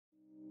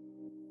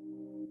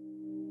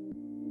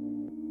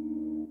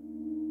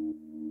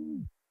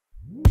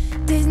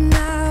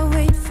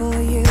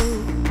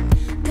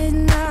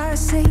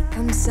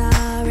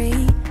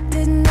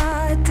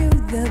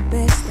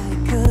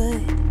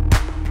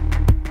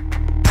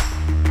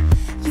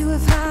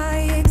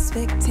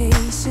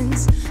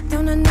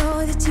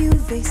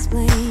you've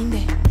explained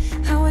it,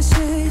 how I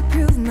should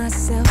prove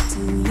myself to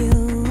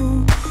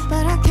you.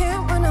 But I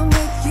can't when I'm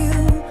with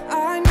you.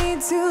 I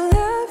need to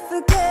laugh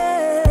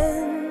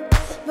again,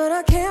 but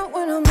I can't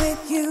when I'm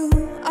with you.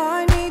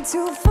 I need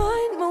to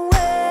find my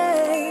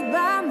way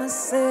by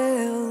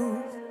myself.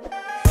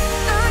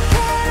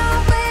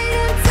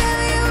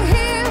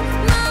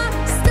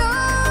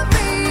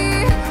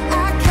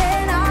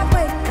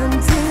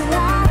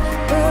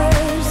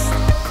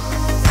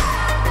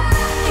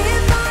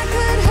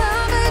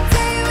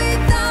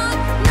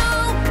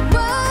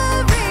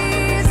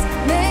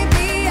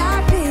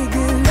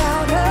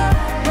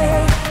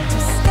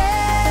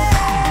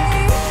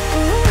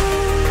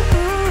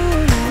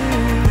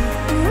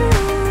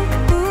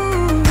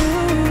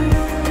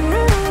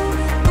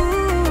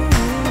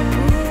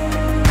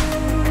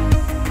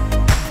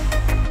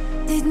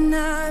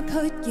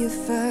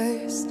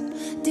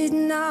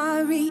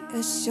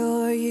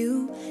 Assure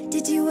you,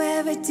 did you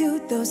ever do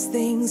those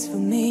things for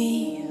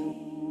me?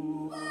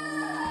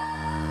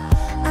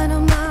 I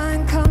don't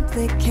mind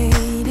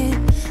complicated,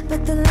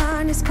 but the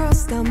line is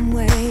crossed. I'm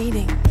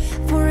waiting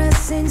for a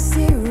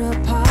sincere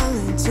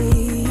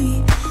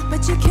apology,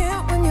 but you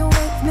can't when you're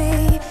with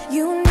me.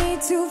 You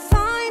need to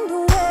find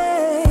a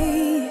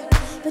way,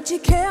 but you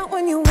can't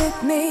when you're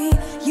with me.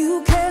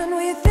 You can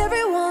with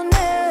everyone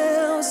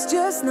else,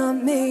 just not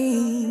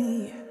me.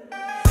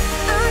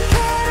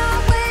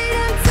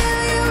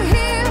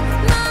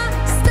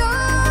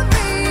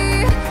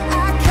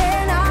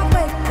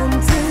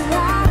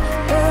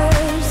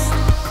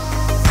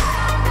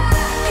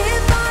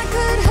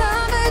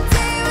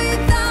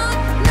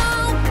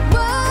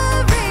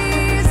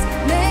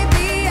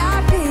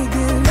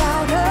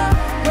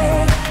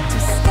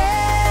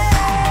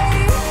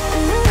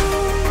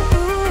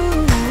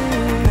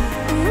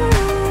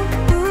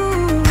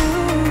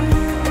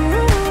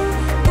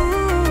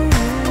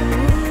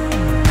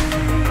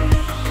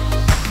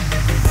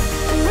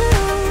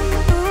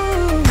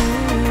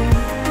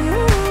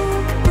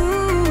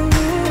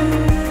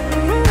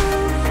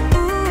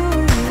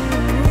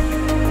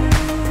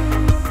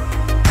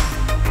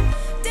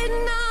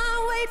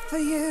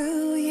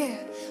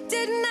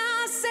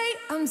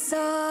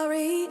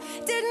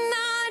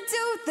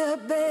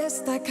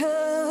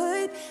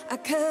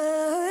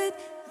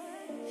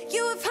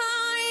 You have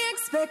high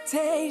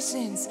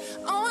expectations.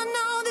 Oh, I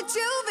know that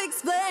you've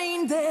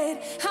explained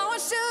it, how I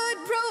should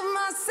prove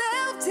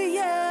myself to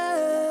you.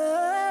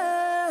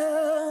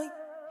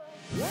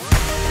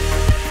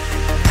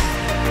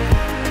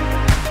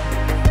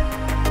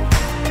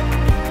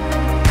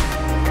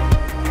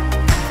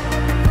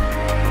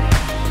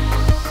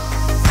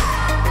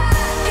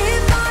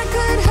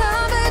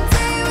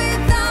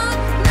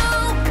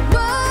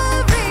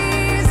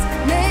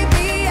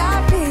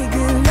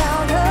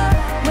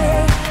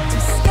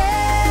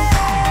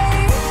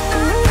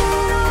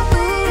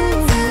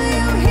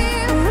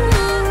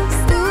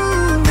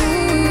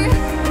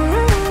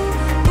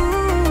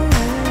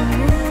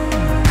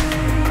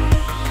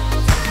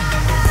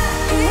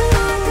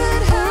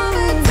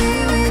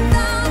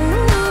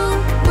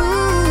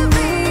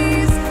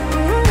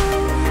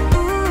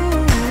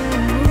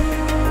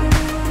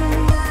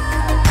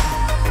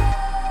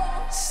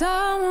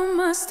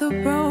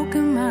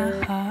 Broken my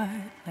heart,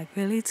 like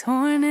really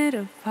torn it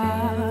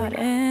apart.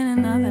 In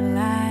another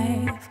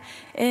life,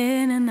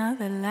 in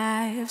another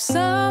life,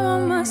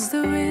 someone must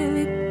have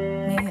really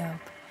picked me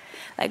up,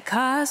 like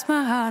caused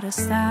my heart to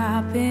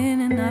stop. In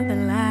another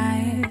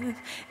life,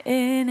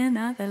 in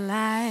another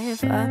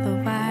life.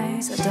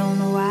 Otherwise, I don't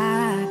know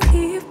why I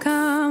keep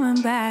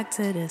coming back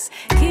to this,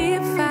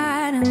 keep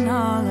fighting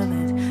all of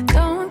it.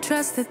 Don't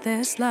trust that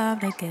there's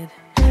love like it.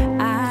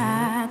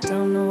 I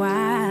don't know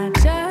why, I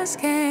just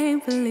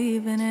can't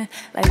believe in it.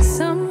 Like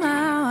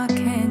somehow I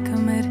can't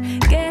commit.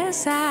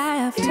 Guess I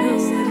have to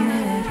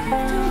admit.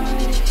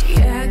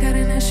 Yeah, I got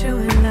an issue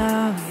with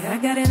love. Yeah, I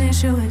got an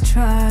issue with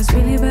trust.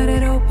 Really bad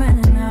at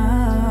opening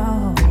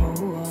up.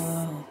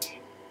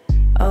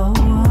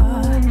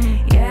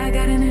 Yeah, I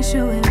got an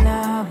issue with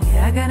love.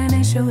 Yeah, I got an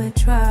issue with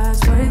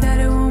trust. Worry that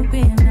it won't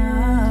be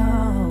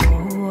enough.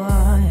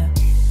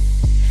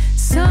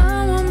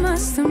 Someone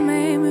must have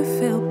made me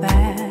feel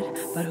bad,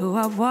 but who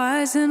I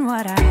was and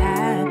what I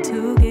had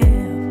to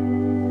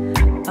give.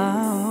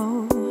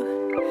 Oh,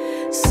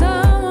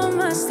 someone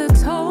must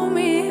have told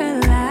me a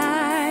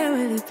lie,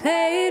 really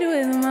played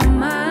with my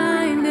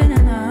mind in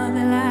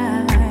another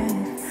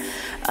life.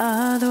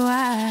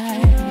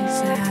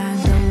 Otherwise, I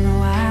don't know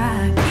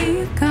why I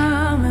keep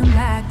coming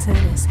back to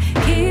this,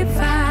 keep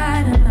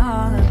fighting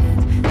all of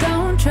it.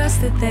 Don't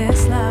trust that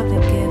there's love to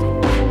get.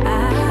 I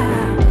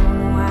don't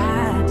know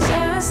why, I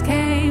just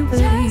can't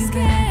believe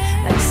it.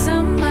 Like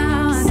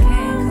somehow I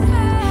can't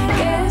commit.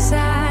 Guess I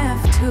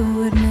have to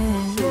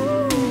admit.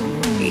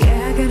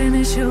 Yeah, I got an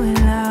issue with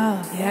love.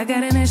 Yeah, I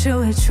got an issue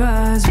with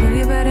trust.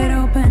 Really bad at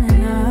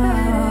opening up.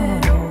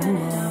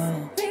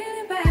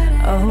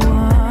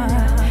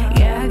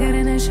 Yeah, I got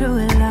an issue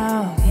with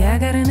love. Yeah, I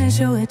got an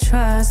issue with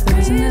trust. The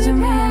reason doesn't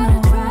mean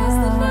no.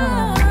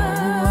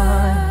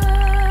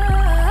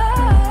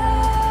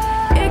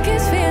 It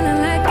gets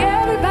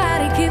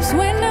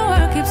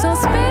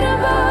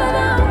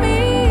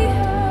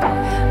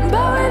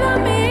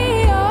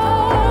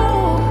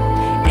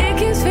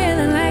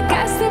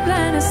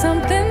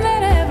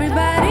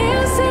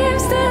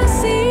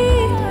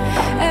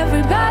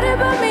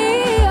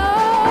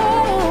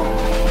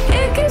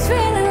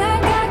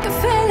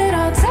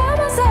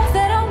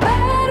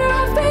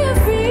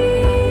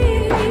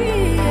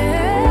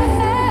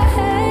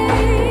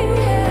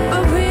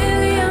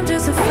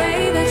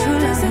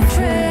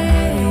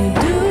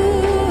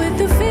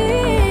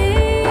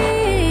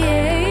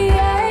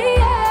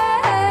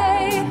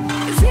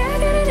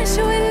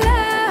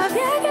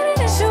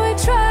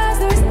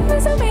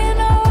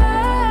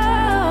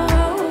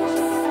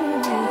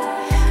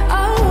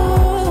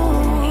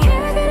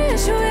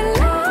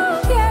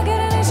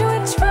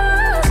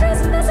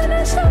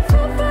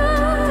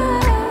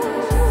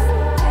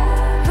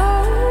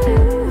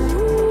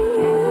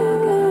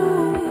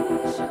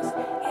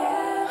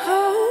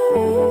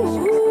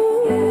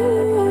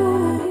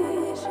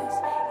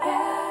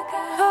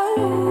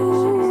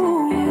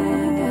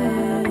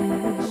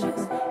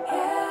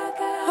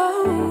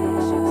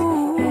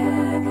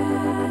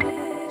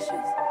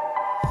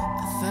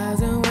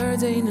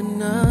ain't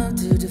enough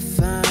to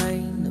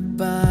define a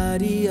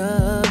body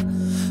up,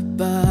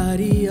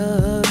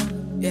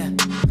 yeah.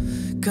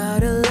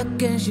 Got her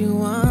look and she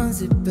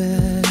wants it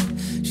back.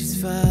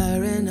 She's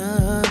firing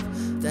up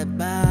that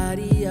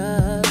body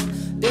up,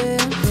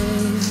 yeah.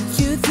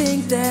 You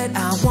think that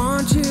I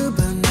want you,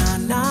 but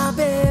nah,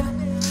 babe.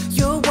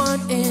 You're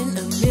one in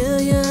a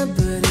million,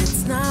 but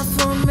it's not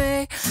for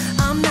me.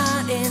 I'm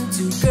not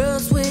into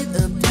girls with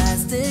a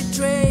plastic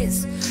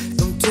trace.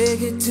 Don't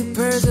take it too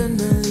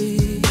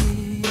personally,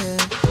 yeah.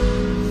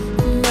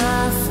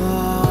 My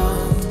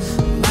fault,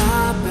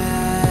 my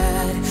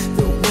bad.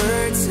 The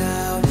word's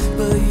out,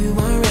 but you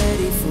aren't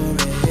ready for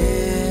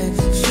it.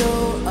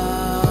 Show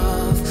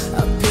off,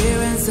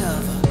 appearance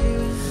of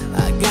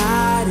I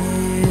got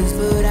it,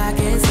 but I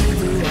can't see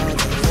through all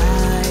the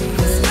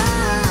lies. The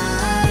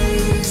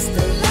lies,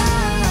 the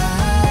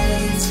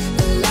lies,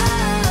 the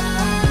lies,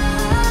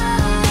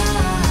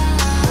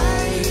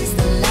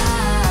 the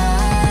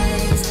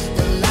lies,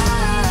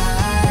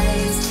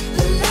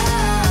 the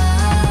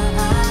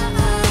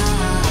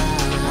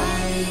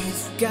lies.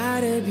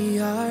 Gotta be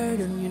hard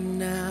on you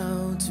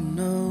now to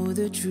know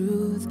the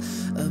truth.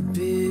 A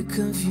bit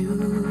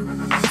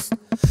confused,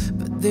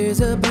 but there's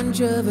a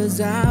bunch of us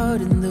out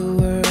in the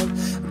world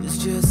who's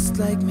just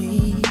like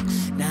me,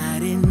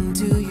 not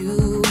into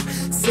you.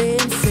 Same.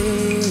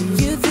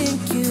 You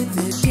think you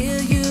the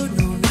deal, you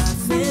know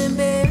nothing,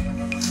 babe.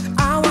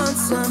 I want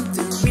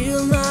something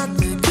real, not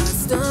the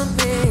custom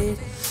made.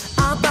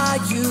 I'll buy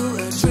you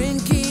a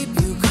drink, keep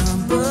you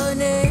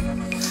company.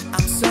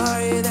 I'm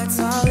sorry, that's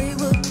all it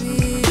would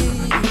be.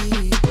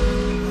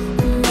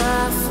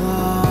 My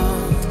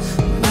fault,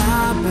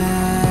 my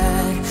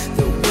bad.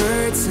 The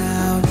word's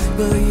out,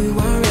 but you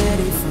aren't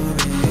ready for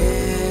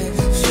it.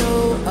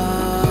 Show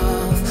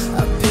off,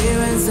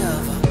 appearance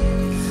of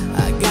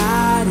I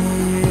got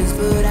it,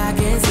 but I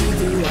can't see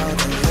through all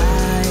the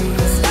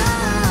lies.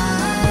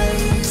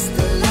 Lies,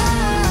 the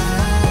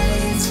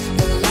lies,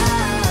 the lies,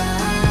 the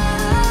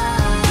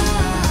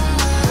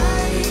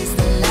lies,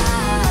 the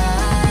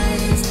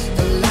lies,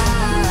 the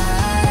lies.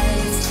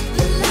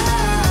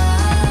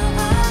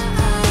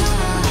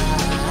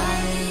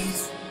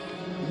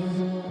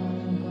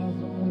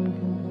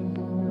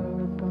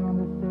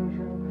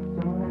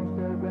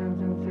 Instagram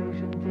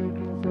sensation,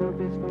 taking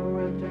selfies for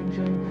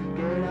attention.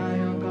 Get high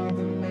on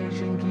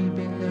confirmation,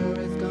 keeping the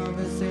rest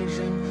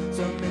conversation.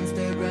 Some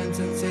Instagram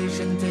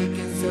sensation,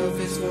 taking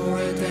selfies for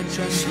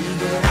attention. She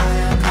get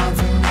high on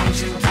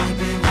confirmation,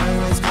 keeping the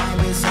rest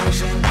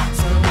conversation.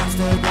 Some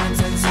Instagram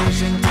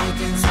sensation,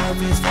 taking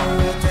selfies for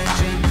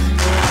attention.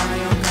 Get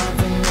high on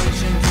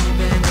confirmation,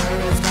 keeping the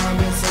rest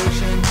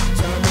conversation.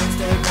 Some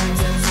Instagram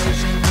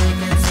sensation,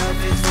 taking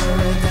selfies for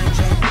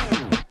attention.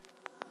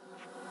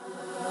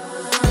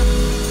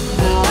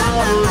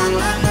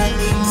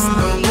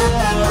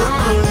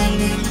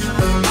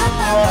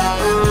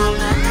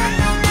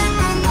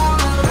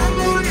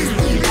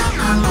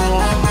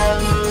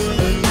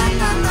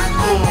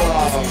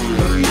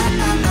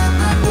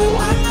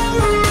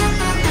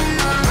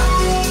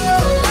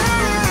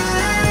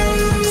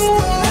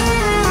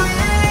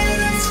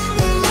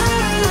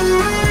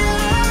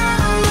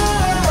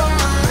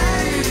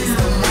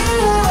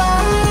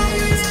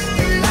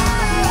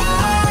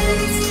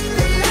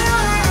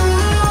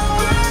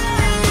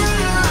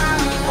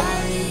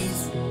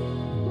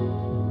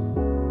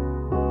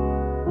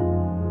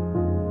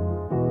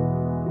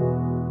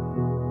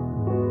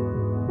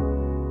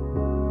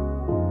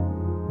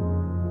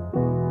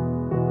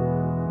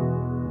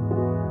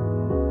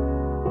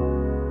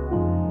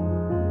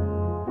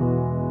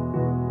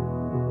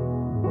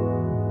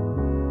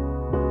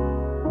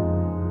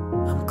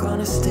 I'm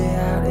gonna stay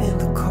out in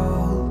the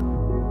cold,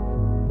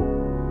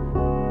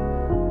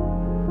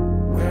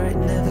 where it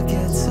never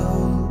gets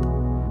old.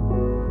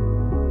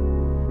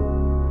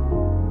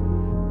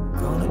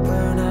 Gonna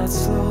burn out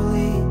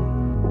slowly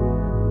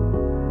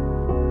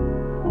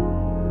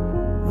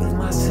with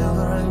my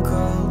silver and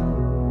gold.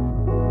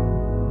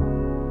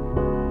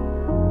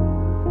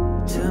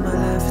 Turn my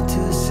life into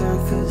a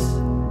circus,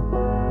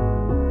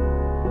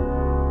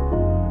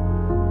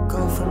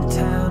 go from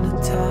town to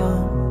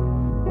town.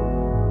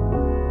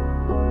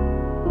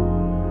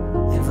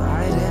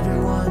 Invite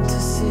everyone to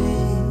see.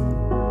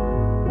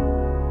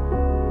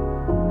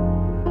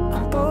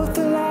 I'm both a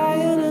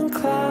lion and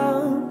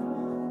clown.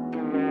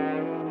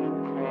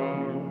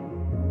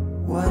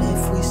 What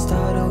if we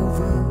start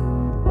over?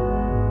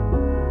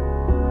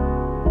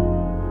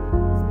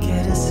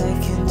 Get a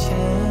second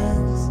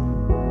chance.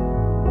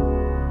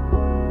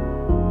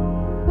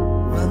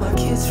 Will my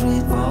kids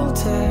read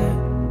Voltaire?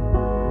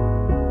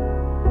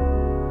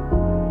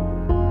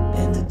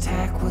 And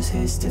attack was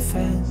his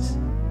defense.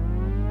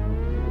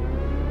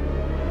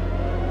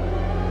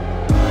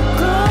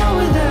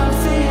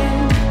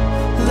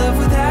 Love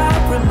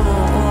without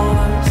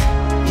remorse.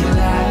 Your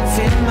life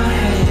in my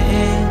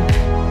hand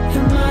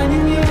and mine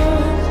in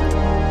yours.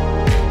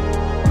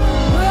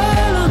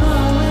 Well, on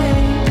my way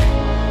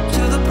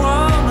to the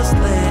promised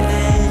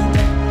land.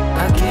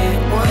 I get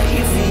what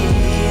you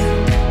feel,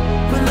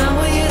 but not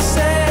what you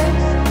say.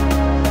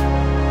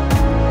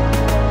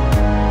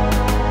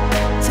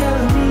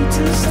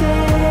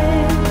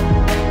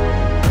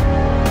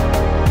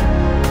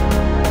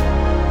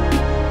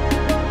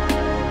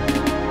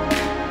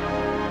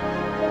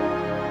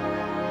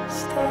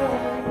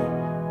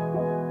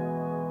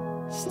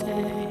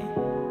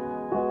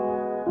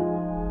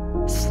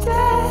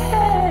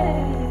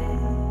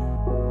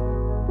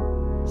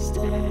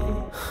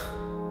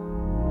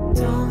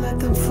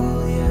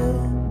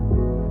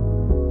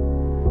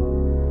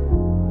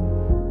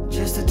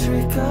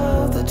 trick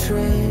of the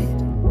trade.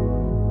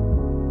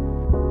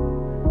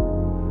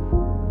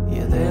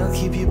 Yeah, they'll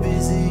keep you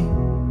busy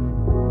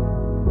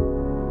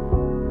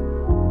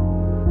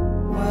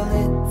while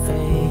it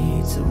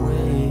fades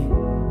away.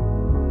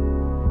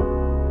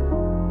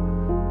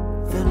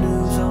 The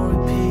news on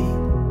repeat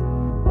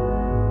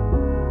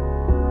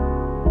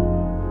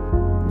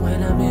when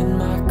I'm in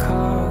my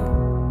car.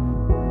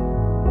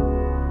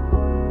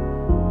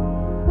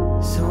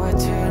 So I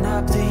turn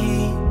up the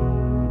heat.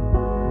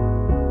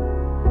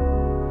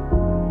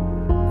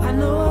 I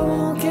know I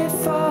won't get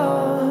far.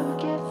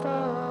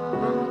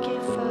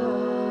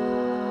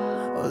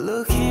 Oh,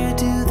 look here,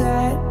 do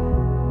that.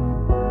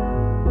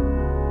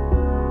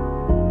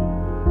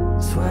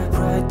 Swipe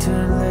right,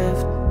 turn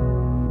left.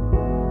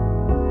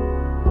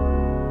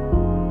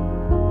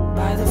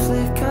 By the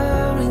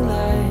flickering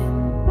light.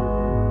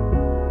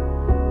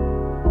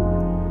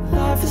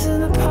 Life is in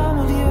the palm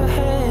of your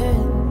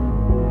hand.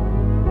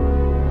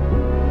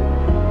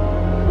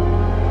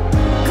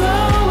 Go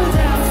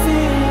without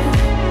fear,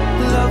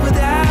 love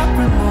without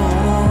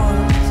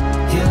remorse.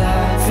 Your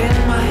life in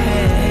my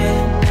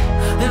hand,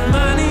 and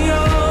mine in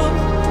yours.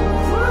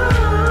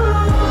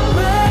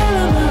 Well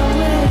on my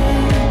way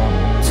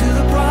to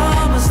the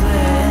promised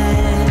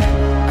land.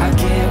 I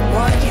get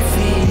what you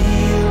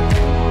feel,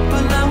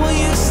 but not what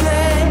you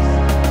say.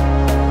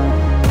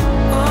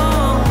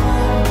 Oh,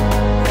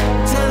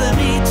 telling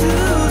me to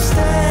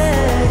stay.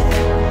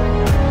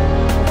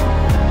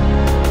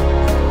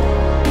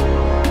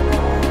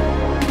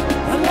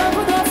 A love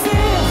without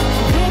fear,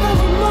 without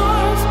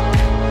remorse.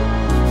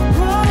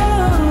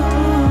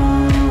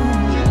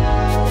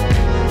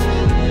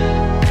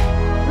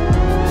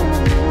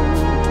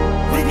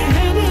 With your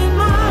hand in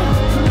mine,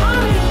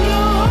 mine in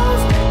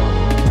yours.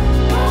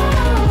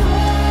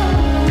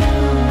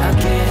 I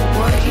get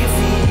what you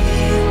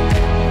feel,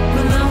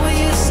 but not what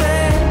you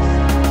say.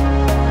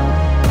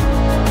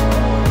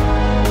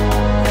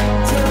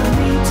 Telling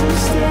me to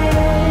stay.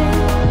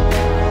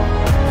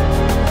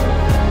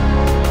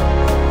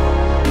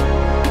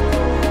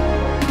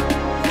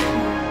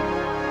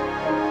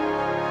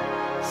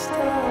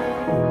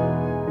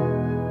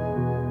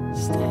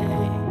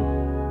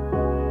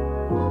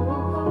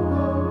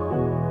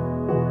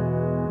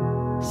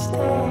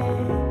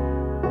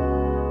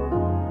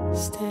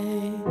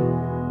 Stay.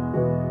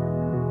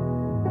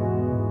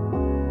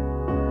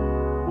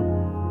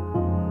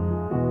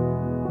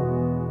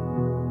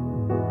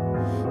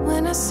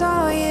 When I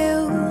saw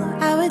you,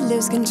 I would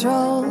lose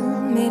control.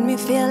 Made me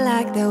feel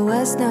like there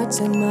was no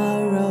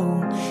tomorrow.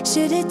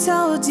 Should've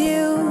told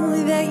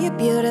you that you're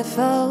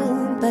beautiful,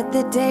 but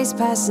the days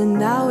pass and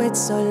now it's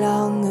so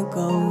long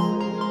ago.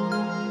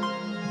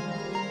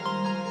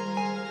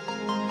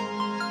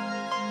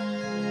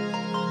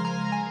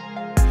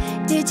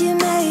 Did you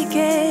make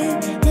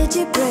it? Did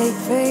you break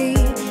free?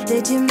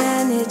 Did you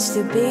manage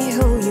to be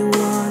who you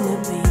wanna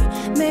be?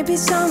 Maybe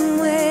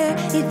somewhere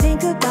you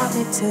think about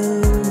me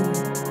too.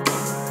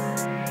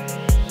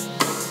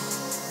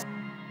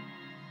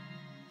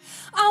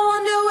 I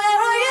wonder where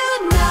are you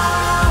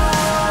now?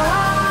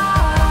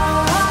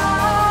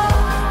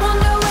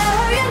 Wonder where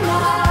are you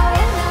now?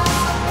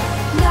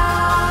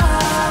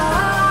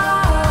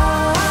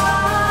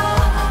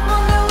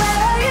 Wonder where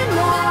are you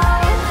now?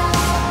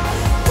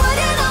 Would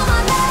you know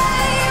my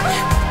name?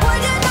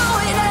 Would you know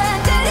it and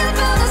did you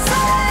feel the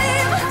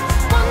same?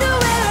 Wonder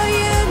where are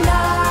you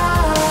now?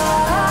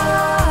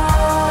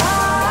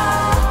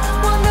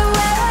 Wonder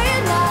where are you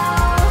now?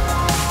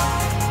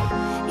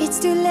 It's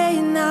too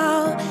late now,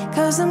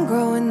 'cause I'm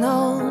growing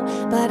old.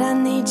 But I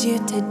need you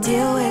to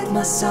deal with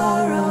my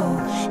sorrow.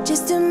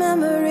 Just a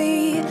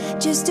memory,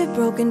 just a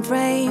broken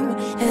frame.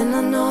 And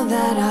I know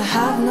that I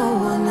have no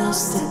one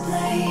else to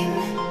blame.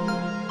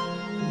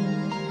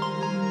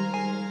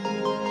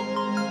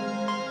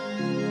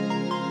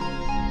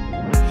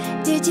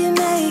 Did you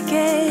make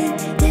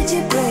it? Did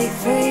you break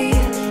free?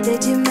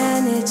 Did you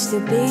manage to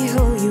be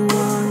who you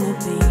wanna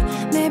be?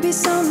 Maybe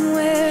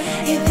somewhere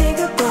you think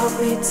about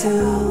me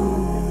too.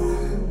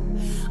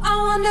 I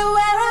wonder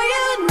where are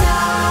you now?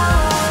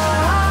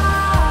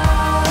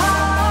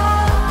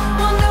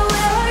 Wonder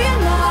where are you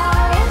now?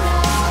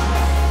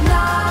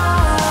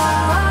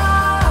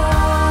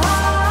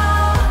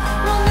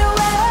 Wonder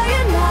where are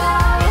you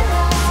now?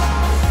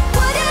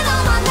 Would you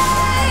know my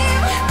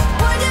name?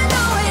 Would you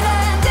know it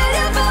and did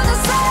you feel the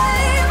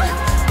same?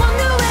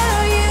 Wonder where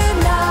are you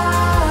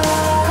now?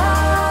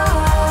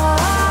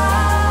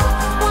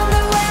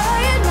 Wonder where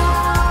are you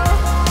now?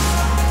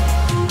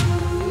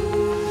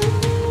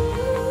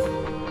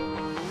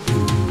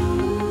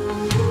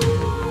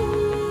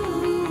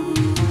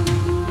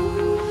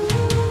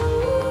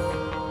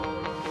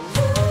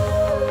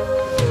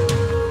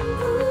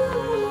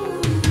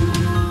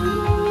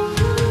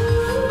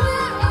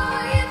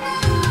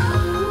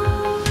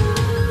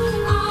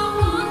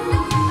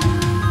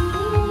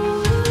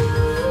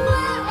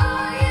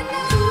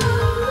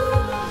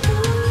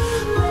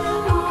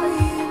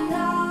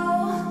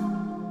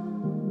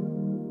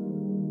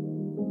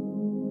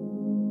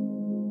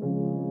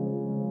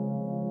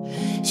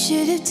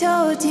 Should have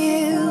told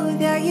you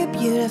that you're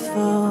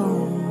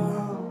beautiful.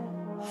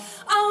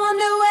 I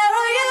wonder where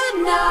are you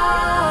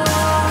now?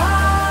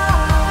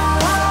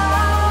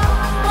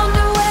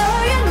 Wonder where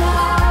are you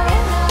now?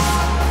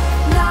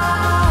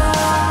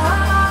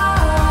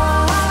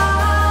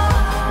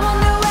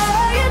 Wonder where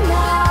are you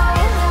now?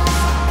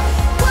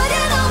 Would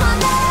you know my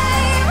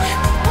name?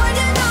 Would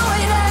you know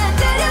it then?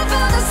 Did you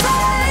feel the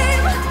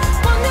same?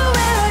 Wonder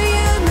where are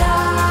you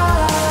now?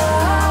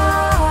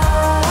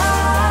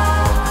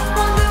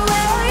 Wonder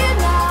where are you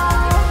now?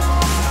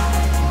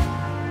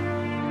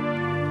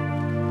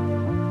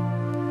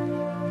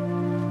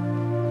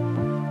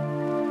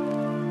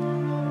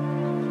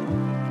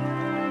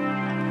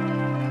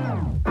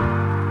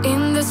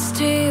 In the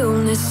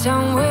stillness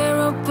somewhere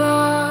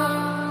above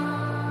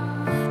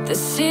the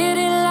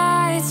city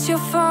lights, you're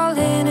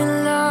falling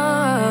in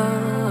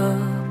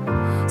love.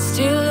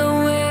 Still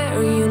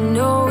aware, you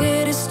know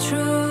it is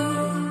true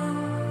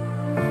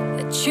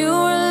that you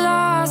were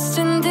lost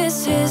and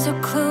this is a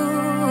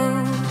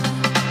clue.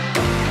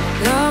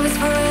 Love is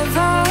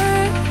forever,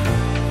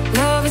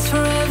 love is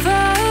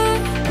forever.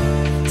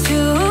 To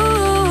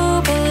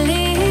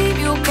believe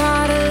you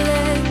gotta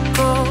let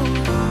go.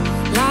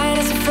 Light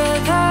as a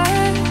feather,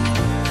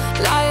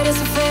 light as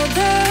a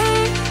feather.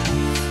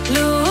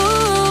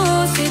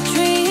 Lucid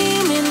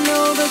dreaming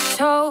over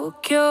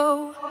Tokyo.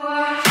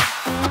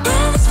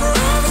 Love is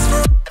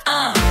forever,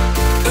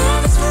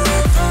 love is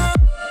forever.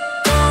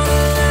 Gotta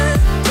let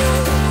go.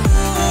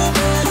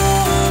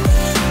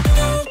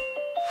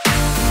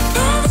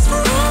 Love is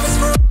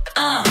forever,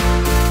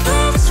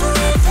 love is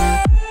forever.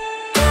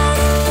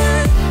 Gotta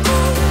let go.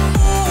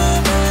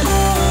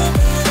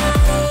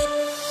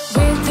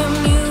 With the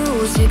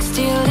music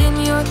still in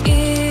your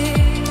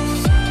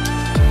ears,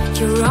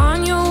 you're on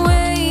your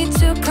way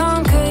to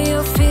conquer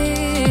your fears.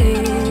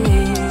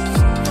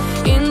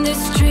 In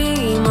this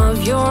dream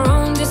of your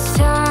own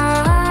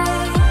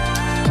desire,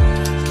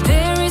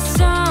 there is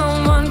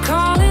someone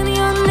calling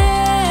your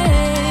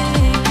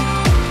name.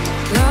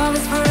 Love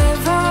is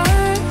forever,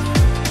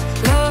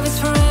 love is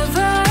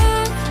forever.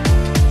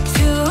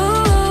 To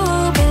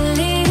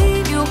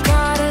believe you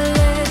gotta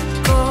let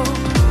go.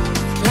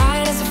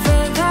 Light as a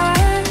feather,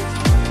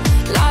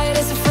 light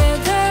as a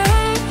feather.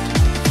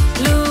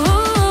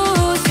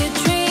 Lucid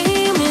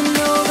dreaming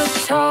over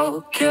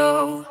Tokyo.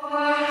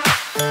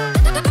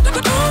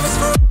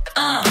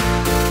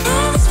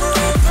 Love is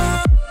forever,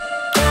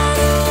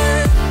 gotta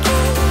let go.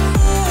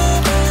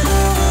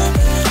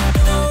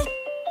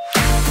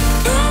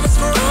 Love is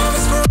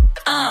forever,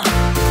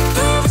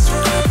 love is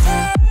forever,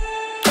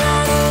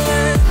 gotta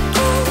let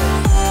go.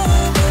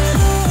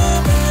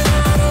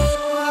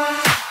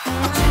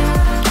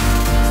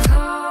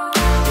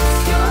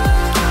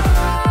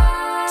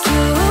 To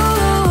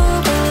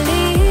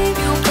believe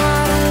you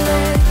gotta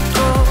let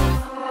go.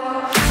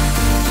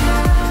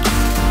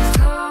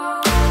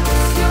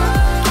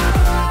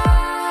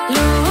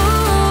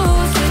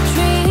 Lucid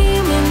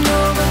dreaming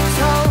over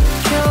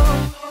Tokyo.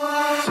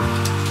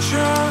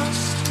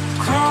 Just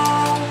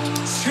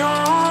close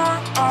your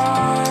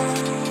eyes.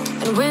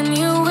 And when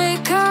you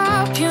wake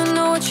up, you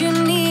know what you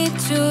need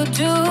to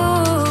do.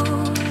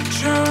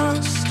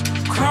 Just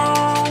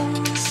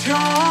close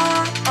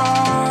your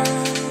eyes.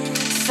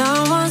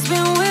 Someone's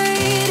been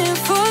waiting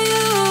for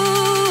you.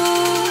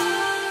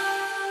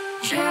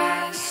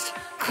 Just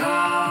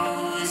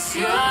close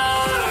your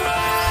eyes.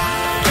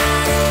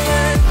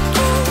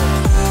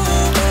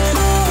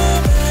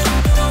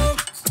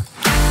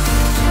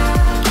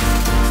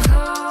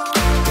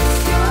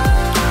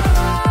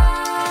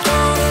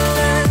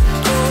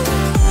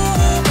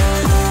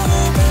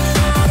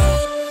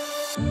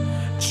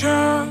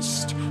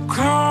 Just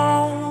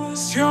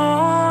close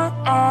your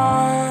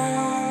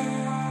eyes.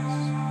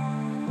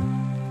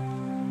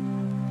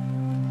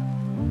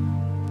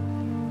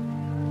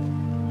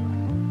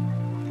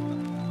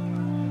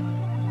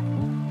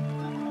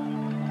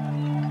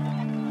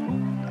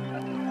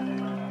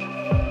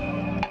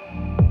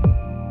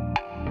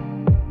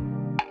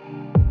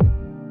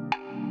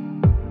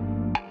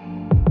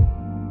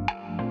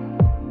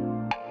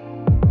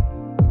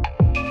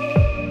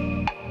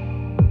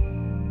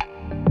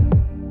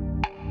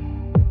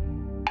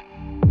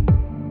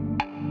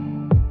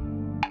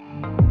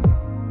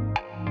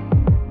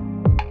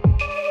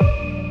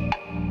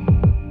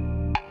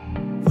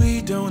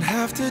 We don't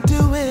have to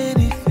do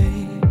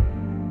anything.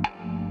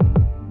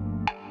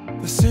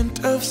 The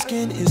scent of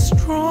skin is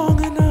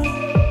strong enough.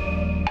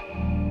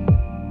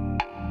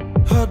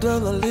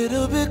 Huddle a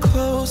little bit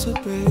closer,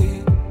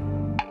 babe.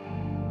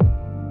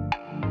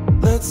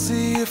 Let's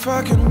see if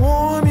I can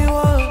warm you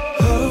up.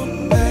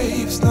 Huddle,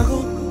 babe,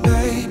 snuggle,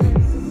 baby.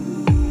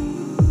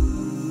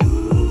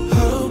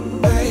 Huddle,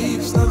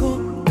 babe, snuggle,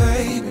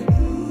 baby.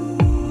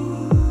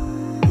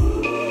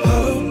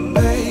 Huddle,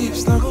 babe,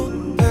 snuggle,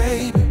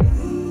 baby.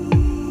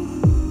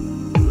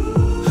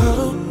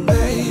 Huddle,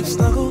 babe,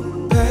 snuggle,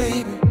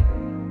 baby.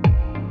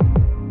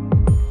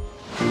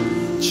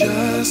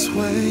 Just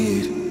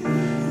wait.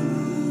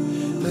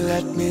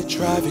 Let me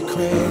drive you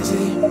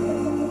crazy.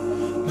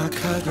 My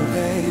cuddle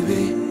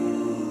baby.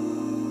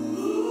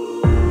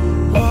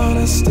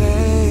 Wanna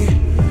stay?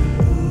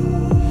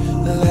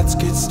 Let's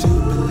get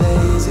stupid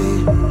lazy.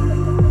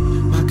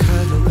 My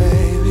cuddle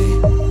baby.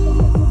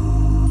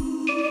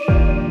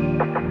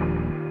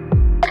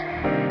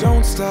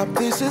 Don't stop,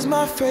 this is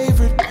my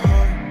favorite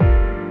part.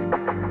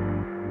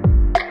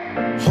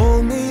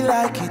 Hold me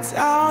like it's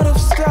out of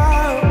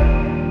style.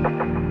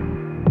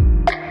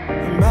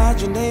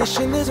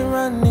 Imagination is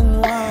running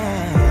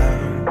wild.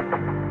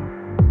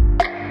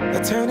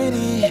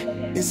 Eternity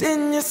is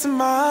in your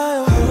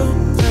smile. Huddle,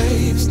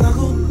 babe,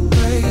 snuggle,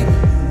 babe.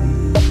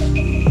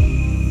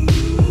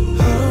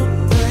 Huddle,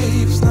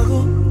 babe,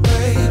 snuggle,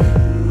 babe.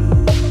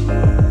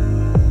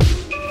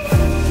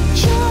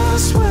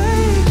 Just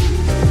wait,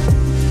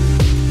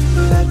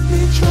 let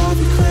me drive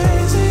you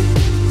crazy.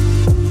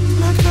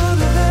 My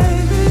cuddle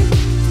baby.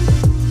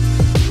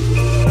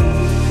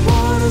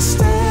 Wanna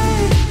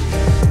stay?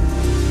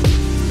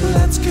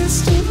 Let's get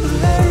stupid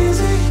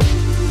lazy.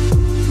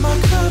 My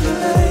cuddle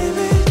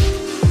baby.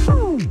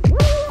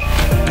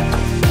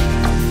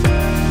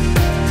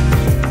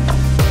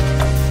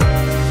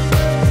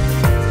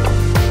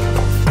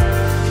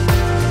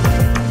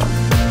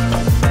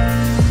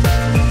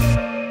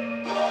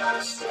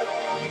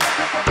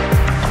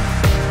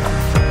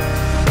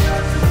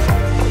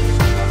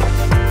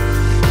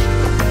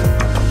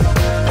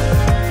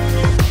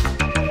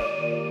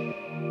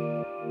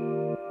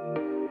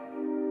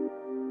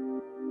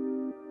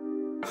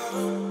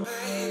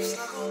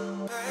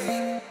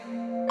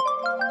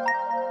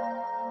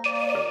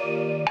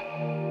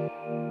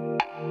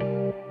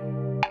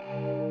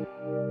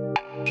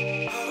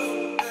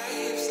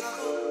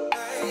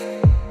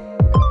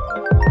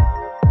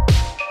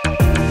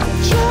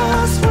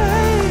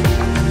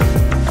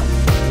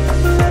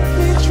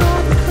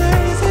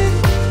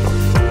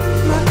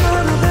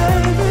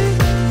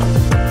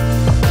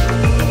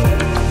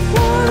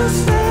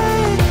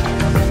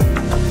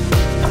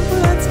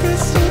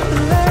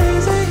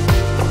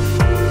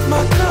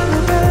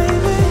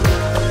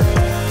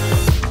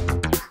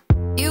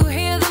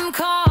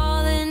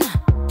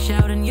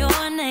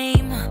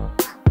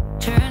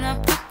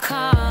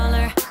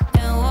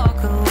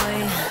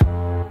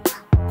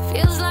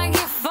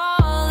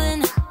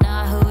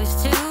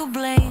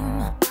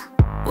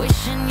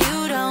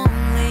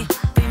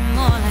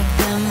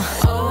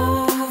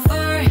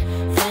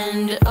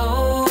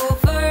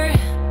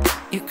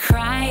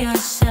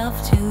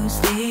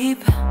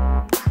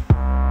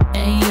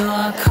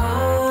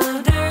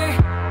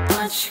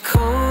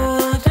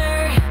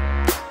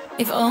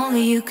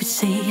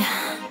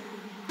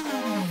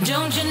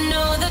 Don't you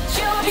know that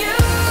you're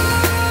beautiful,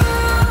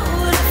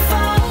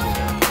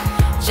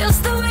 just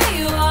the way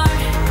you are,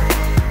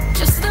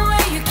 just the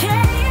way you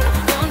came.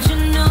 Don't you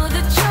know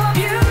that you're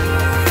beautiful,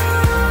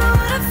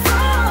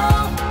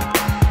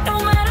 no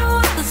matter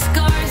what the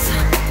scars,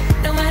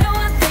 no matter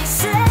what they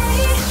say.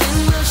 And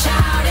we'll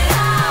shout it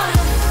out,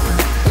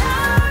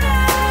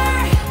 louder,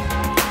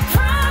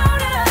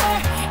 prouder.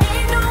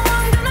 Ain't no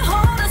one gonna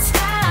hold us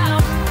down,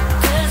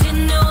 'cause you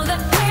know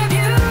that we're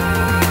beautiful,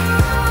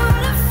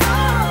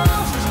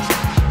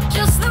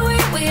 just the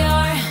way we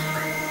are.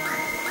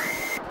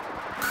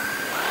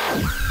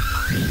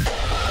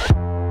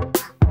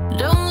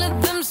 Don't let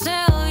them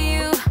sell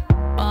you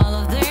all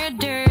of their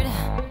dirt.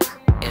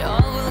 It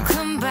all will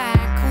come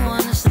back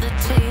once the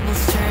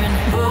tables turn.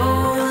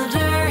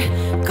 Bolder,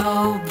 go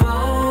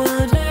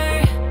bolder.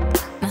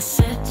 Now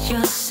set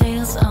your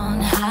sails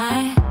on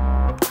high.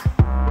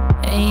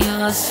 And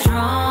you're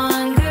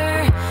stronger,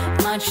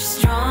 much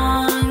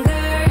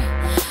stronger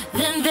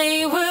than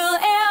they will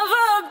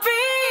ever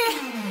be.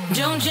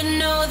 Don't you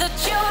know that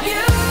you're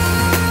beautiful,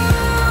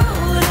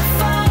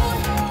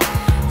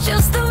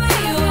 just the way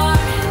you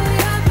are,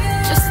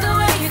 just the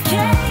way you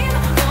came.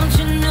 Don't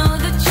you know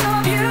that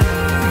you're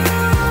beautiful,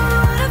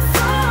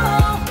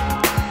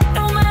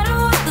 no matter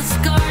what the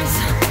scars,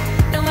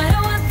 no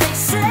matter what they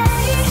say.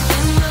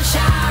 And we'll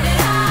shout it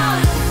out,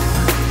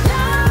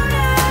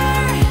 louder,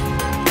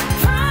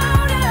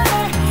 prouder.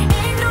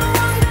 Ain't no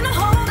one gonna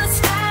hold us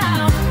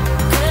down,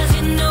 'cause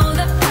you know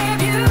that we're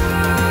beautiful,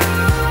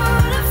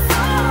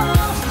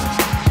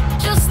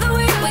 just the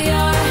way we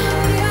are.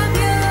 We're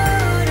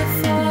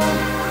beautiful.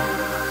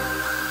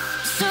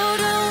 So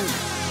don't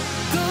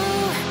go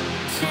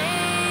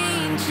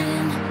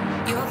changing.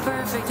 You're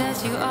perfect as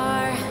you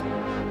are,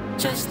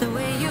 just the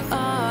way you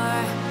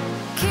are.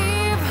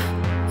 Keep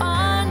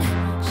on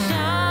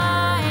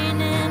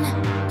shining.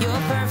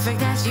 You're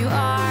perfect as you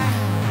are,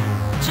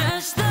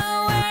 just the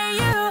way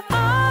you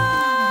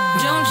are.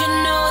 Don't you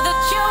know that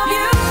you're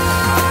beautiful,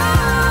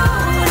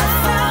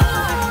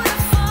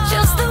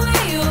 just the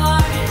way you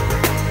are,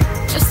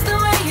 just the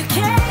way you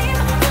came.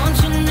 Don't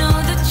you know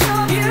that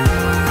you're beautiful,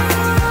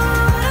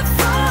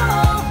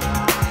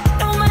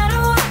 no matter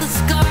what the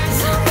scars,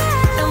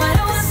 no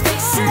matter what they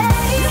say.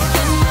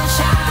 And we'll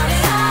shout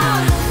it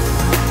out,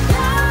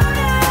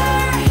 louder,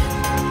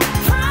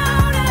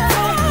 prouder.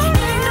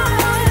 Ain't no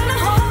one gonna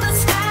hold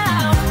us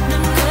down,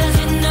 'cause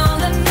you know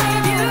that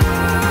we're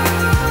beautiful,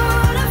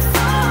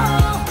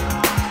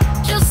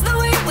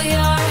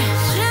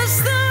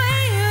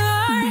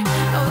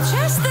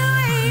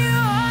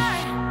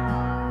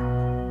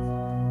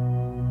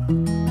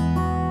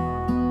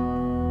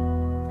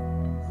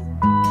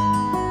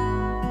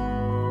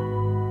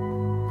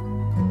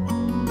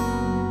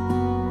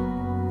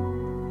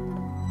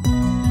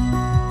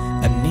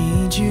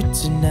 you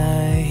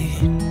tonight.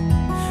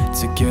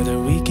 Together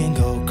we can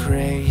go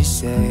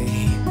crazy.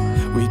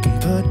 We can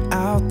put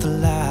out the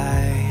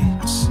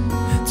lights.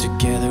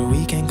 Together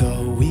we can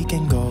go, we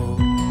can go.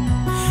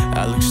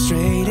 I look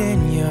straight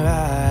in your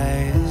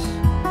eyes,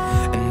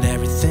 and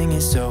everything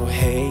is so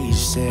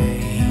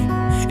hazy.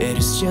 It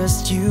is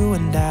just you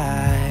and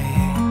I,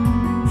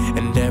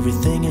 and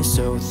everything is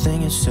so,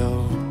 thing is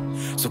so.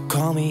 So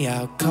call me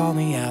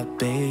out,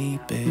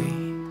 baby.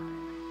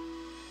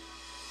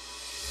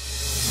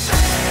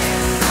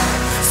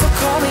 So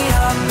call me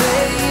out,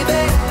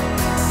 baby.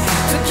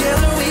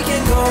 Together we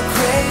can go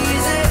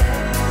crazy.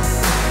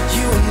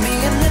 You and me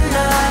in the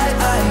night.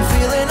 I'm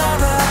feeling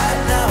alright.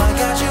 Now I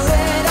got you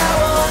and I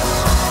want.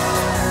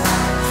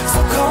 So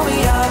call me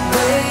out,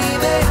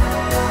 baby.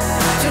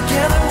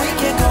 Together we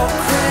can go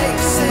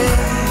crazy.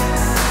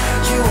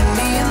 You and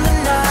me in the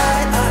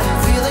night. I'm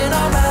feeling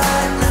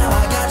alright. Now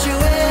I got you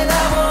and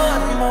I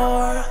want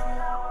more.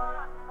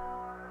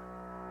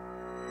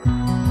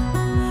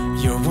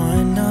 You're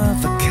one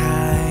of a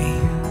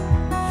kind.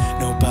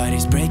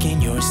 Nobody's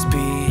breaking your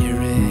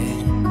spirit.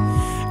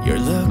 You're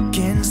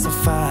looking so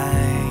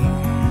fine.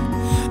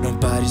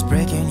 Nobody's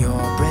breaking your.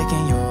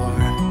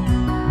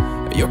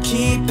 You're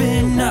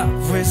keeping up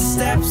with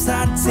steps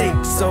I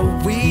take, so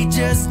we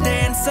just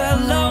dance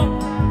alone.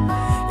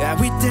 Yeah,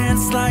 we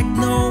dance like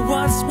no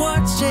one's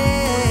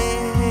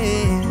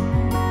watching.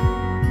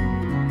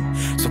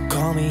 So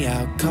call me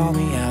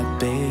out,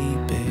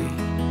 baby.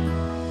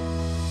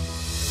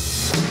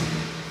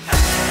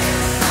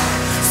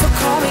 So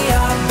call me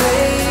out,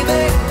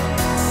 baby.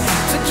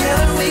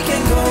 Together we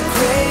can go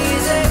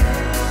crazy.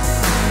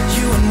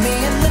 You and me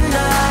in the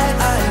night.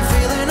 I'm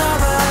feeling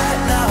alright.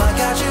 Now I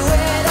got you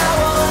and I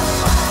want.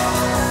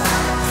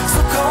 So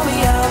call me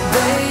out,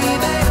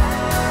 baby.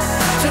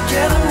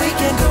 Together we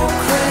can go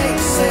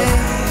crazy.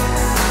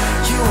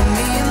 You and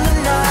me in the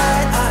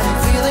night. I'm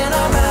feeling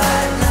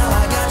alright. Now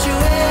I got you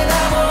and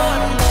I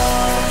want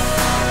more.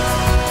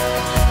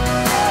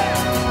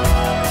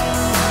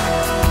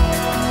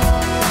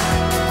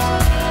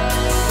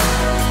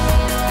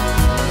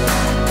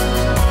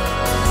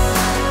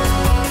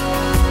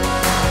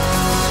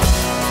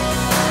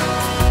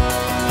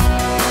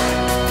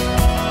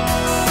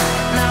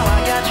 Now I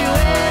got you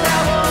and I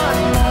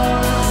want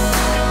more.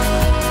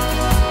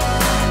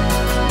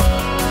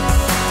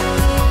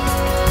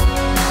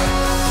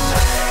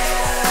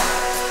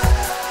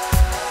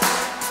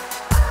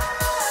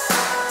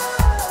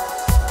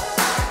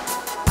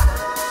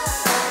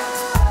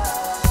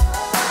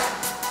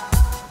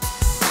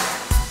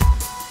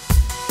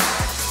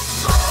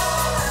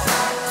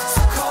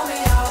 So call me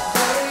out,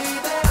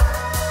 baby.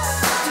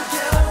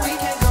 Together we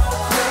can go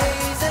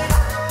crazy.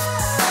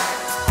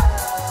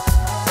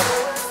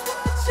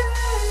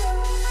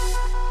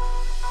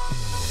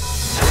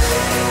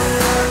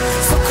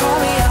 So call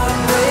me out,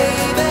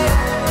 baby.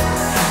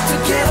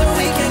 Together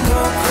we can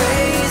go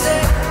crazy.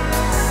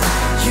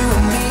 You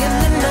and me in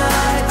the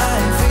night.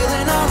 I'm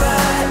feeling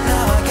alright.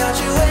 Now I got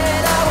you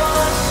and I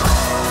want.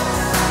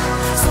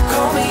 So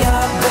call me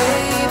out,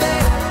 baby.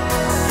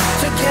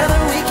 Together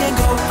we can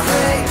go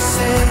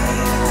crazy.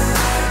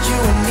 You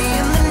and me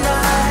in the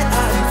night.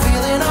 I'm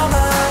feeling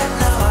alright.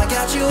 Now I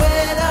got you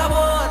and I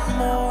want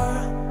more.